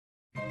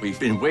We've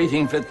been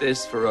waiting for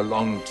this for a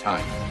long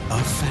time.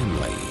 A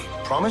family.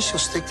 Promise you'll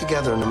stick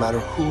together no matter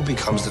who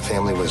becomes the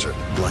family wizard.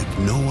 Like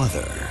no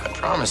other. I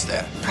promise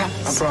that.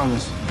 I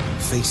promise.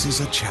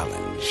 Faces a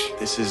challenge.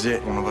 This is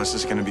it. One of us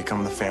is going to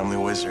become the family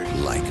wizard.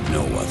 Like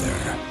no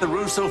other. The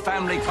Russo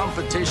family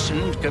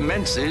competition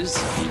commences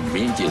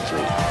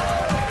immediately.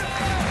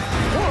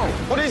 Whoa!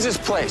 What is this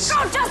place?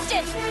 Oh,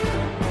 Justin!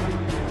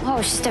 Oh,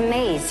 it's just a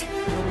maze.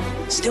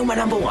 Still my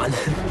number one.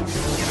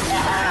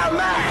 Yeah,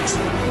 Max!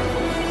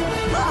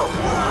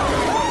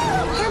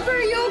 Harper,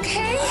 are you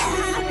okay?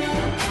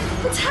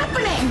 What's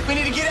happening? We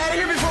need to get out of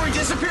here before we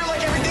disappear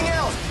like everything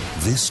else.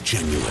 This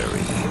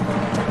January,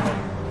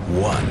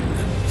 one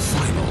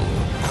final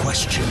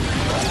question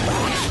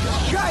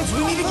Guys,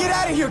 we need to get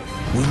out of here.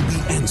 will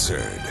be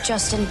answered.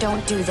 Justin,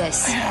 don't do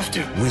this. I have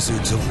to.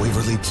 Wizards of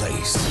Waverly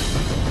Place.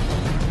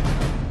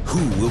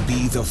 Who will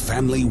be the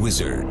family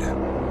wizard?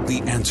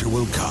 The answer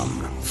will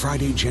come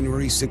Friday,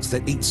 January 6th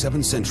at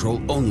 8/7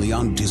 Central, only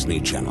on Disney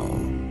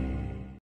Channel.